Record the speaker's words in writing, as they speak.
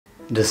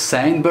The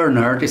Saint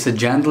Bernard is a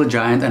gentle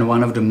giant and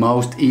one of the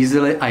most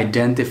easily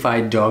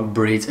identified dog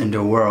breeds in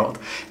the world.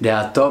 There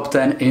are top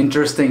 10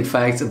 interesting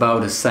facts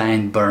about the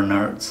Saint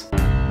Bernards.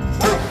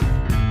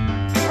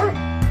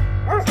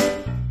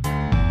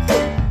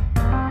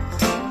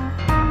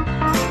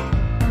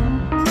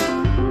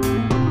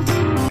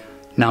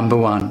 Number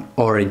 1.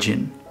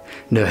 Origin.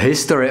 The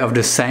history of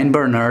the Saint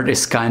Bernard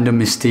is kinda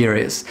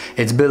mysterious.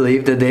 It's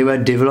believed that they were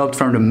developed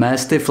from the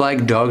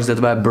Mastiff-like dogs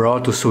that were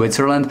brought to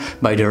Switzerland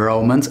by the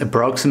Romans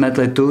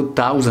approximately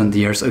 2000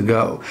 years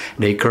ago.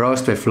 They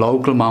crossed with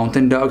local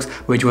mountain dogs,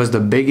 which was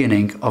the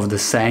beginning of the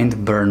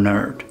Saint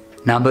Bernard.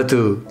 Number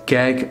 2.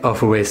 Keg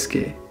of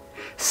Whiskey.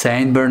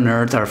 Saint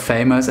Bernards are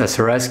famous as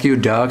rescue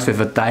dogs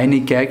with a tiny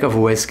keg of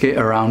whiskey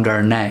around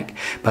their neck.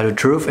 But the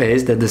truth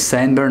is that the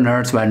Saint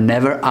Bernards were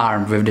never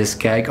armed with this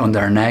keg on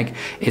their neck.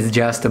 It's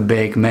just a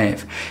big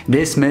myth.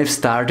 This myth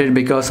started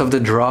because of the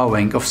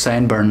drawing of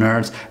Saint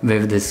Bernards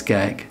with this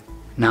keg.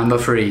 Number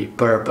 3.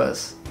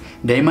 Purpose.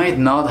 They might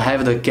not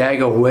have the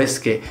keg of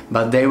whiskey,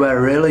 but they were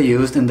really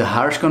used in the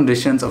harsh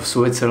conditions of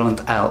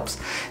Switzerland Alps.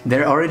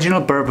 Their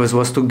original purpose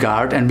was to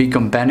guard and be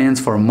companions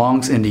for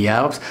monks in the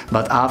Alps,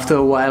 but after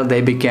a while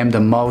they became the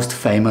most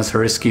famous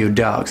rescue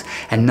dogs.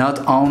 And not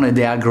only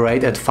they are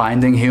great at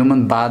finding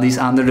human bodies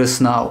under the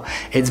snow,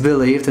 it's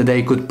believed that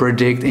they could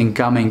predict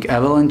incoming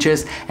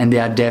avalanches, and they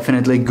are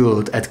definitely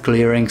good at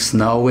clearing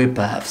snowy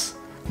paths.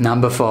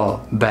 Number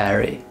 4.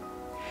 Barry.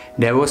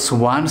 There was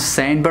one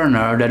Saint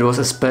Bernard that was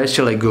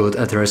especially good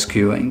at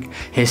rescuing.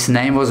 His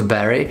name was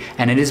Barry,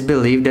 and it is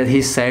believed that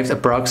he saved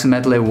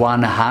approximately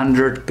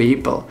 100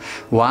 people.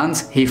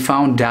 Once he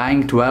found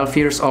dying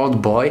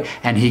 12-year-old boy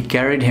and he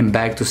carried him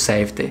back to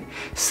safety.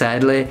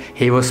 Sadly,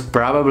 he was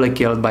probably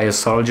killed by a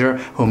soldier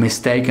who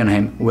mistaken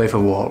him with a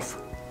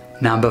wolf.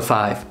 Number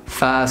 5.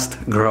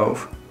 Fast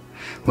growth.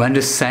 When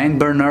the Saint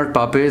Bernard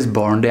puppy is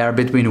born, they are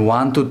between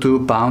 1 to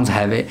 2 pounds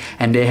heavy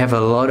and they have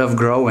a lot of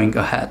growing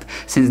ahead,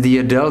 since the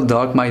adult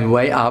dog might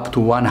weigh up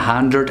to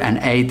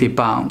 180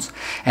 pounds.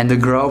 And the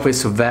growth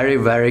is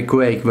very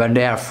quick. When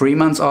they are 3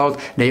 months old,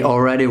 they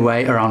already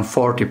weigh around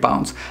 40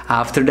 pounds.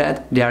 After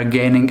that, they are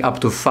gaining up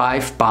to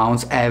 5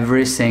 pounds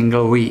every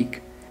single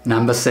week.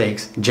 Number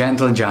 6.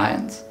 Gentle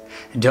giants.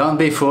 Don't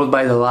be fooled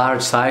by the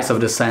large size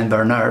of the Saint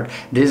Bernard.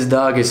 This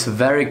dog is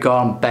very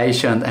calm,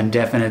 patient and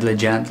definitely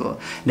gentle.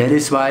 That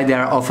is why they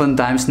are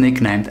oftentimes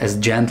nicknamed as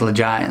gentle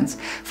giants.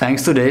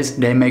 Thanks to this,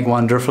 they make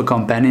wonderful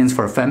companions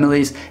for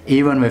families,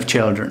 even with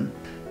children.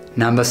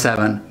 Number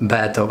 7.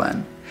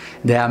 Beethoven.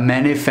 There are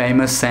many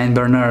famous Saint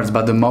Bernards,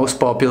 but the most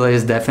popular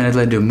is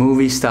definitely the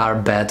movie star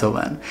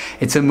Beethoven.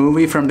 It's a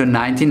movie from the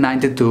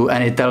 1992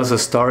 and it tells a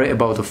story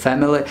about a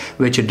family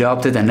which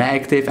adopted an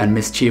active and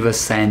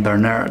mischievous Saint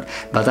Bernard,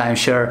 but I'm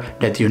sure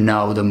that you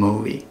know the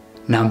movie.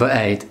 Number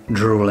 8.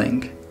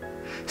 Drooling.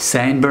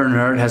 Saint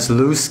Bernard has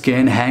loose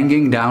skin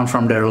hanging down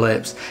from their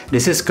lips.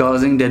 This is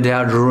causing that they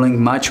are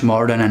drooling much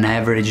more than an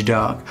average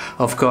dog.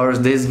 Of course,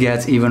 this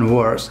gets even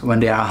worse when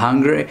they are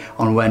hungry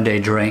or when they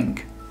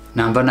drink.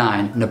 Number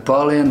 9.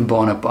 Napoleon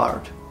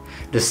Bonaparte.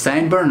 The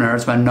Saint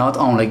Bernards were not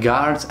only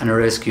guards and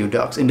rescue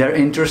dogs. In their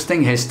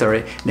interesting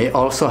history, they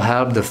also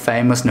helped the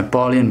famous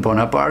Napoleon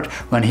Bonaparte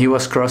when he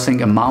was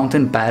crossing a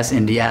mountain pass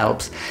in the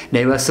Alps.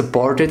 They were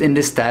supported in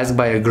this task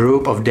by a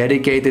group of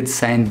dedicated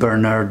Saint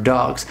Bernard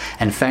dogs,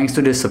 and thanks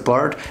to this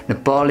support,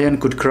 Napoleon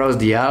could cross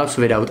the Alps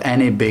without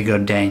any bigger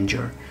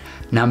danger.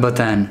 Number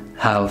 10.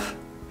 Health.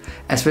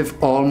 As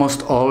with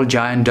almost all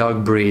giant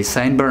dog breeds,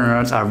 Saint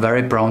Bernards are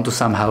very prone to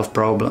some health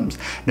problems.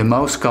 The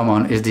most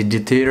common is the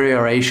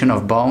deterioration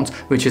of bones,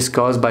 which is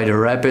caused by the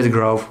rapid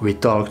growth we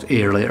talked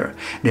earlier.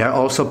 They are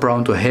also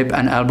prone to hip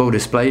and elbow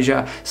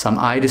dysplasia, some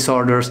eye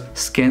disorders,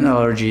 skin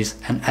allergies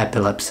and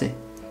epilepsy.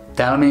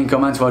 Tell me in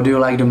comments what do you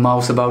like the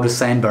most about the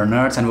Saint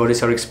Bernards and what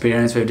is your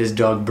experience with this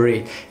dog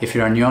breed. If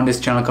you are new on this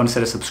channel,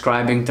 consider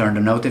subscribing, turn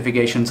the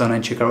notifications on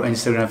and check our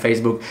Instagram and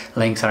Facebook,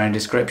 links are in the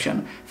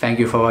description. Thank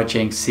you for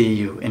watching, see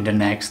you in the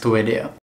next video.